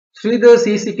Sreedhar'S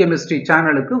Easy Chemistry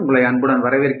சேனலுக்கு உங்களை அன்புடன்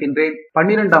வரவேற்கின்றேன்.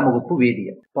 12ஆம் வகுப்பு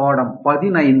வேதியியல் பாடம்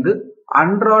 15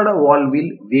 அன்றாட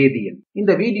வாழ்வில் வேதியியல்.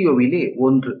 இந்த வீடியோவிலே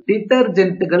 1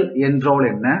 டிட்டர்ஜென்ட்கள் என்றால்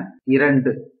என்ன,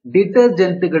 2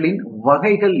 டிட்டர்ஜென்ட்களின்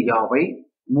வகைகள் யாவை,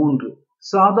 3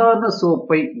 சாதாரண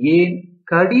சோப்பை ஏன்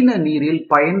கடின நீரில்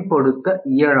பயன்படுத்த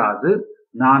இயலாது,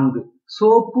 4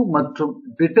 சோப்பு மற்றும்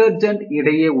டிட்டர்ஜென்ட்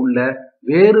இடையே உள்ள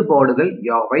வேறுபாடுகள்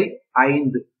யாவை,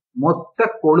 5 மொத்த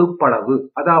கொழுப்பளவு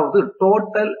அதாவது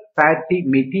டோட்டல் ஃபேட்டி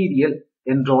மெட்டீரியல்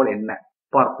என்றால் என்ன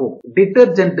பார்ப்போம்.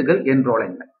 டிட்டர்ஜென்ட்கள் என்றால்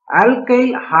என்ன?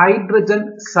 ஆல்கைல் ஹைட்ரஜன்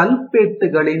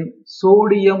சல்பேட்டுகளின்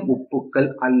சோடியம் உப்புக்கள்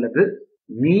அல்லது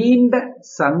நீண்ட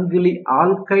சங்கிலி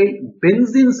ஆல்கைல்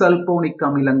பென்சீன் சல்போனிக்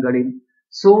அமிலங்களின்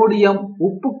சோடியம்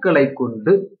உப்புக்களை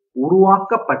கொண்டு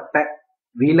உருவாக்கப்பட்ட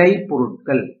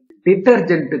விளைபொருட்கள்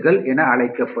டிட்டர்ஜென்ட்கள் என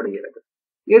அழைக்கப்படுகிறது.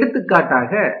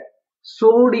 எடுத்துக்காட்டாக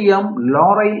சோடியம்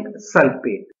லாரைல்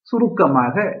சல்பேட்,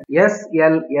 சுருக்கமாக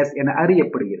SLS என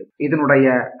அறியப்படுகிறது. இதனுடைய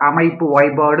அமைப்பு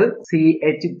வாய்பாடு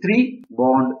CH3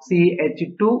 bond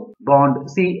CH2 bond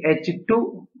CH2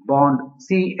 bond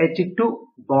CH2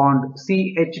 bond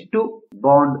CH2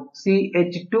 bond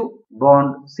CH2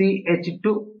 bond CH2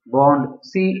 bond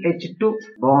CH2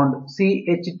 bond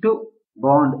CH2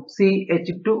 bond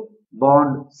CH2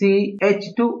 bond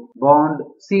CH2 bond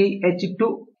CH2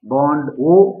 bond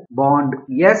O bond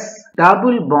S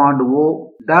double bond O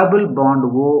double bond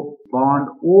O bond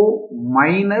O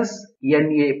minus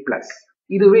Na plus.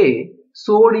 இதுவே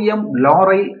sodium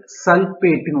lauryl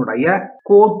சல்பேட்டினுடைய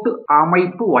கோட்டு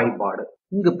அமைப்பு வாய்பாடு.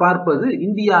 இங்கு பார்ப்பது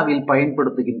இந்தியாவில்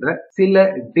பயன்படுத்துகின்ற சில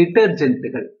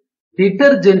டிட்டர்ஜென்ட்கள்.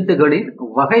 டிட்டர்ஜென்ட்களின்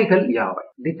வகைகள் யாவை?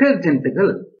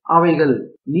 டிட்டர்ஜென்ட்கள் அவைகள்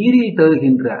நீரில்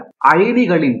தருகின்ற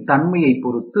அயனிகளின் தன்மையை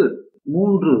பொறுத்து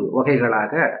 3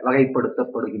 வகைகளாக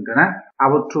வகைப்படுத்தப்படுகின்றன.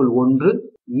 அவற்றுள் 1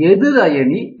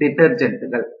 எதிரயனி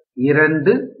டிட்டர்ஜென்ட்கள்,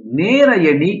 2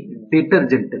 நேரயனி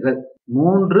டிட்டர்ஜென்ட்கள்,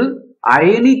 3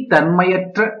 அயனி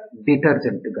தன்மையற்ற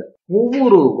டிட்டர்ஜென்ட்கள்.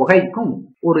 ஒவ்வொரு வகைக்கும்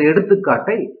ஒரு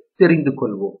எடுத்துக்காட்டை தெரிந்து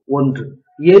கொள்வோம். 1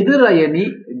 எதிரயனி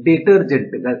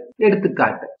டிட்டர்ஜென்ட்கள்.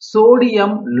 எடுத்துக்காட்டு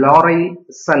சோடியம் லாரைல்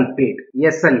சல்பேட்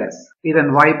SLS.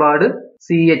 இதன் வாய்பாடு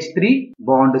CH3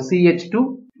 bond CH2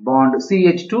 bond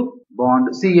CH2 bond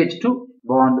CH2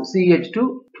 bond CH2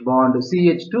 bond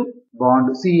CH2 bond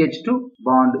CH2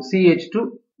 bond CH2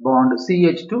 bond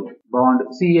CH2 bond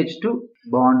CH2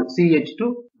 bond CH2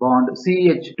 bond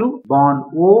CH2 bond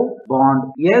O bond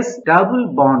S double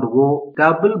bond O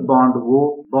double bond O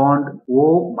bond O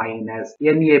minus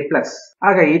Na plus.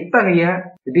 ஆக இத்தகைய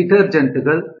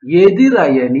டிட்டர்ஜென்ட்கள்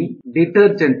எதிரயனி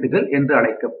டிட்டர்ஜென்ட்கள் என்று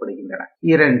அழைக்கப்படுகின்றன.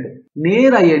 2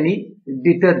 நேரயனி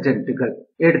டிட்டர்ஜென்ட்கள்.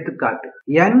 எடுத்துக்காட்டு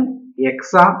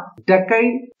N-ஹெக்ஸா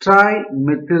டெக்கைல் try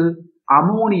methyl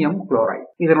ammonium chloride.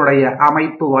 இதனுடைய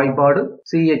அமைப்பு வாய்பாடு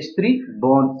CH3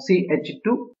 bond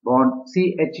CH2 bond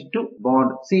CH2 bond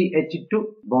CH2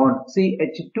 bond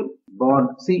CH2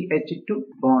 bond CH2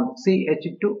 bond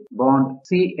CH2 bond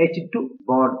CH2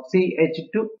 bond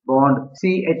CH2 bond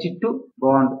CH2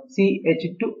 bond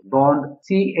CH2 bond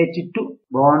CH2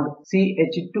 bond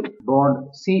CH2 bond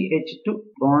CH2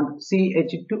 bond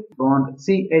CH2 bond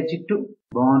CH2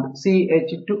 bond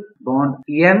CH2 bond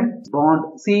N bond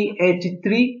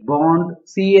CH3 bond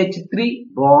CH3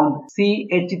 bond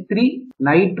CH3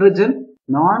 nitrogen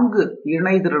 4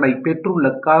 இணைதிரனை பெற்றுள்ள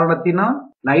காரணத்தினால்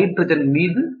nitrogen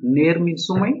மீது நேர்மின்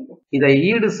சுமை, இதை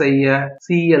ஈடு செய்ய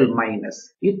Cl minus.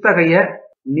 இத்தகைய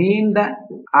நீண்ட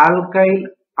ஆல்கைல்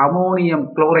அமோனியம்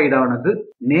குளோரைடானது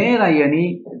நேரயனி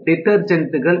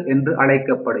டிட்டர்ஜென்ட்கள் என்று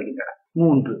அழைக்கப்படுகின்றன.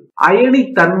 3 அயனி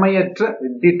தன்மையற்ற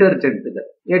டிட்டர்ஜென்ட்கள்.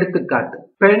 எடுத்துக்காட்டு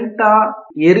பென்டா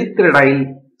எரித்ரிடைல்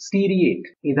ஸ்டீரியேட்.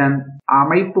 இதன்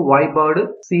அமைப்பு வாய்பாடு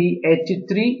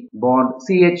CH3 bond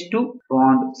CH2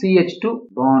 bond CH2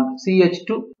 bond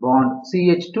CH2 bond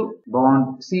CH2 bond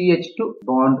CH2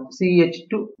 bond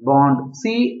CH2 bond C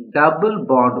double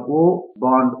bond O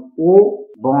bond O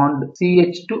bond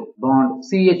CH2 bond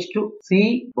CH2 C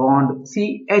bond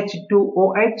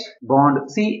CH2OH bond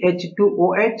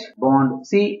CH2OH bond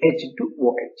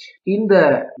CH2OH. இந்த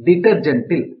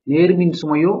டிட்டர்ஜென்ட்டில் நேர்மின்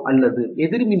சுமையோ அல்லது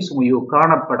எதிர்மின் சுமையோ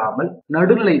காணப்படாமல்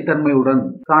நடுநிலை தன்மையுடன்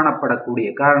காணப்படக்கூடிய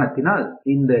காரணத்தினால்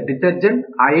இந்த detergent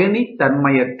அயனி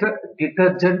தன்மையற்ற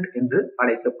டிட்டர்ஜென்ட் என்று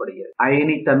அழைக்கப்படுகிறது.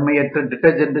 அயனி தன்மையற்ற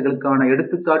டிட்டர்ஜென்ட்களுக்கான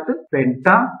எடுத்துக்காட்டு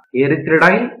பென்டா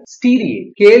எரித்ரிடைல் ஸ்டீரியேட்.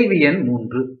 கேள்வி எண்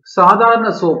 3 சாதாரண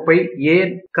சோப்பை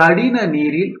ஏன் கடின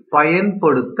நீரில்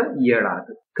பயன்படுத்த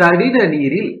இயலாது? கடின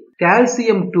நீரில்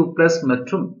கால்சியம் 2+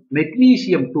 மற்றும்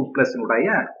மெக்னீசியம் 2+ உடைய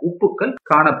உப்புக்கள்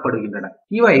காணப்படுகின்றன.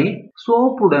 இவை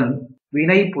சோப்புடன்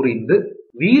வினை புரிந்து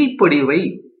வீழ்படிவை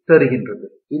தருகின்றது.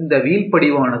 இந்த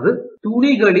வீழ்படிவானது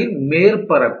துணிகளின்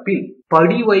மேற்பரப்பில்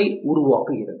படிவை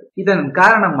உருவாக்குகிறது. இதன்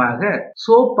காரணமாக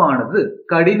சோப்பானது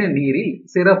கடின நீரில்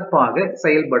சிறப்பாக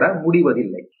செயல்பட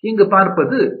முடிவதில்லை. இங்கு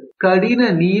பார்ப்பது கடின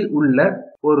நீர் உள்ள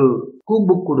ஒரு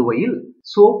கூம்பு குடுவையில்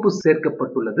சோப்பு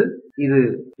சேர்க்கப்பட்டுள்ளது. இது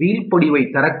வீழ்படிவை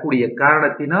தரக்கூடிய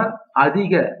காரணத்தினால்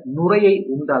அதிக நுரையை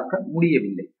உண்டாக்க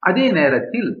முடியவில்லை. அதே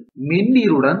நேரத்தில்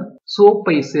மென்னீருடன்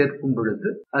சோப்பை சேர்க்கும் பொழுது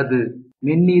அது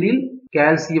மென்னீரில்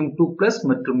கால்சியம் 2+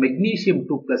 மற்றும் மெக்னீசியம்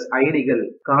 2+ அயனிகள்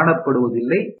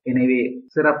காணப்படுவதில்லை. எனவே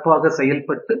சிறப்பாக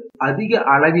செயல்பட்டு அதிக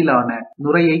அளவிலான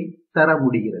நுரையை தர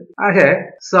முடிகிறது. ஆக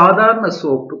சாதாரண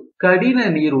சோப்பு கடின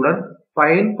நீருடன்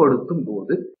பயன்படுத்தும்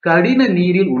போது கடின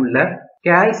நீரில் உள்ள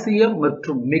கால்சியம்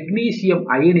மற்றும் மெக்னீசியம்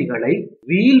அயனிகளை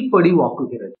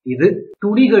வீழ்படிவாக்குகிறது. இது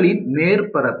துணிகளின்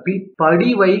மேற்பரப்பில்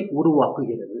படிவை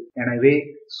உருவாக்குகிறது. எனவே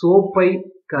சோப்பை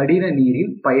கடின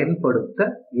நீரில் பயன்படுத்த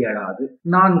இயலாது.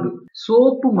 4.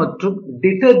 சோப்பு மற்றும்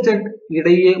டிடர்ஜென்ட்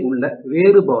இடையே உள்ள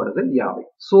வேறுபாடுகள் யாவை?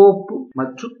 சோப்பு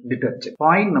மற்றும் டிடர்ஜென்ட்.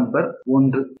 Point number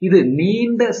 1. இது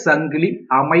நீண்ட சங்கிலி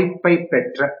அமைப்பை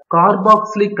பெற்ற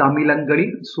கார்பாக்சிலிக்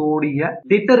அமிலங்களின் சோடிய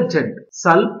டிடர்ஜென்ட்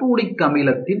சல்பூரிக்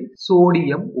அமிலத்தின்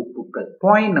சோடியம் உப்புக்கள்.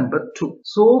 Point number 2.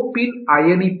 சோப்பின்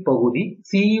அயனி பகுதி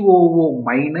COO-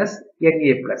 Na+.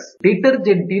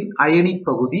 டிடர்ஜென்டின் அயனி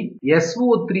பகுதி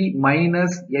SO3- Na+.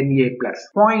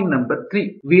 Point number 3.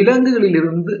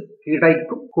 விலங்குகளிலிருந்து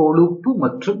கிடைக்கும் கொழுப்பு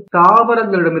மற்றும்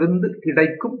தாவரங்களிடமிருந்து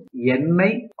கிடைக்கும்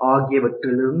எண்ணெய்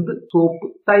ஆகியவற்றிலிருந்து சோப்பு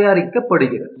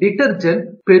தயாரிக்கப்படுகிறது. டிடர்ஜென்ட்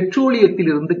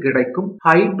பெட்ரோலியத்திலிருந்து கிடைக்கும்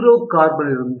ஹைட்ரோ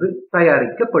கார்பனிலிருந்து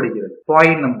தயாரிக்கப்படுகிறது.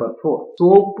 Point number 4.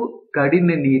 சோப்பு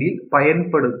கடின நீரில்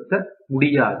பயன்படுத்த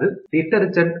முடியாது.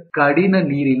 டிடர்ஜென்ட் கடின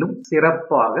நீரிலும்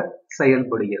சிறப்பாக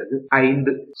செயல்படுகிறது.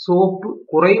 5. சோப்பு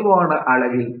குறைவான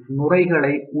அளவில்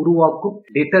நுரைகளை உருவாக்கும்.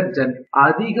 டிடர்ஜென்ட்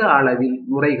அதிக அளவில்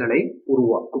நுரைகளை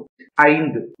உருவாக்கும்.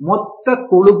 5. மொத்த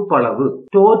கொழுப்பளவு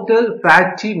டோட்டல்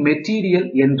ஃபேட்டி மெட்டீரியல்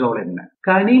என்றால் என்ன?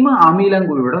 கனிம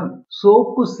அமிலங்களுடன்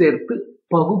சோப்பு சேர்த்து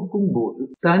பகுக்கும் போது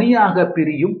தனியாக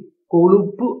பிரியும்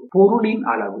கொழுப்பு பொருளின்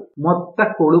அளவு மொத்த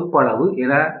கொழுப்பளவு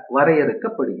என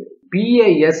வரையறுக்கப்படுகிறது.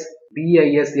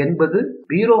 BIS என்பது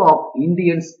பியூரோ ஆஃப்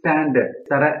இந்தியன் ஸ்டாண்டர்ட்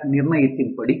தர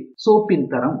நிர்ணயத்தின்படி சோப்பின்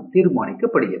தரம்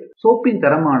தீர்மானிக்கப்படுகிறது. சோப்பின்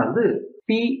தரமானது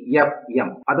TFM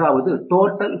அதாவது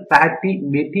டோட்டல் ஃபேட்டி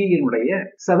மெட்டீரியலுடைய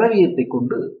சதவீதத்தை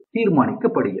கொண்டு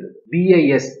தீர்மானிக்கப்படுகிறது.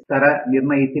 BIS தர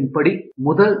நிர்ணயத்தின்படி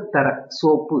முதல் தர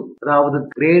சோப்பு அதாவது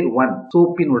கிரேட் 1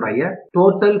 சோப்பினுடைய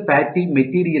டோட்டல் ஃபேட்டி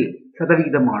மெட்டீரியல்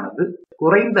சதவீதமானது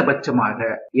குறைந்தபட்சமாக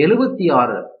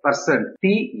 76%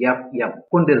 TFM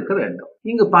கொண்டிருக்க வேண்டும்.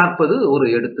 இங்கு பார்ப்பது ஒரு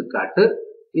எடுத்துக்காட்டு.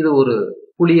 இது ஒரு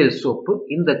குளியல் சோப்பு.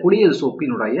 இந்த குளியல்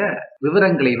சோப்பினுடைய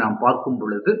விவரங்களை நாம் பார்க்கும்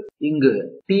பொழுது இங்கு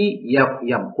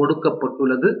TFM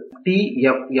கொடுக்கப்பட்டுள்ளது.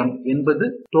 TFM என்பது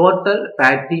டோட்டல்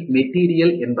ஃபேட்டி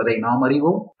மெட்டீரியல் என்பதை நாம்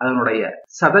அறிவோம். அதனுடைய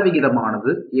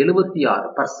சதவிகிதமானது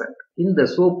 76%. இந்த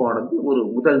சோப்பானது ஒரு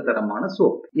முதல் தரமான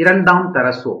சோப். இரண்டாம் தர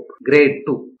சோப் கிரேட்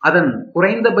 2 அதன்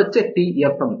குறைந்தபட்ச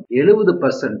TFM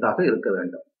 70% இருக்க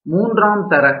வேண்டும். மூன்றாம்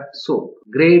தர சோப்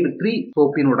கிரேட் 3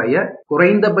 சோப்பினுடைய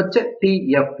குறைந்தபட்ச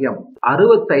TFM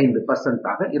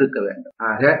 65% இருக்க வேண்டும்.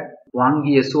 ஆக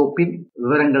வாங்கிய சோப்பின்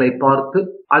விவரங்களை பார்த்து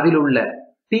அதில் உள்ள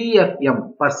TFM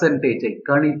பர்சன்டேஜை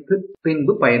கணித்து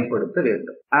பின்பு பயன்படுத்த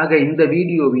வேண்டும். ஆக இந்த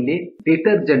வீடியோவிலே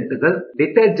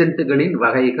டிடர்ஜென்ட்டுகளின்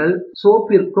வகைகள்,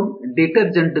 சோப்பிற்கும்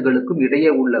டிடர்ஜென்ட்டுகளுக்கும்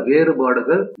இடையே உள்ள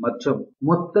வேறுபாடுகள் மற்றும்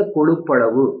மொத்த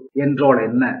கொழுப்பளவு என்றால்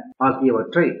என்ன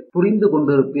ஆகியவற்றை புரிந்து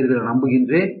கொண்டிருப்பீர்கள்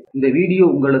நம்புகின்றேன். இந்த வீடியோ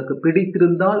உங்களுக்கு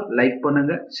பிடித்திருந்தால் லைக்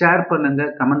பண்ணுங்க, ஷேர் பண்ணுங்க,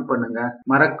 கமெண்ட் பண்ணுங்க.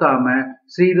 மறக்காம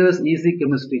ஸ்ரீதர்ஸ் ஈஸி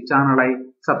கெமிஸ்ட்ரி சேனலை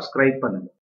சப்ஸ்கிரைப் பண்ணுங்க.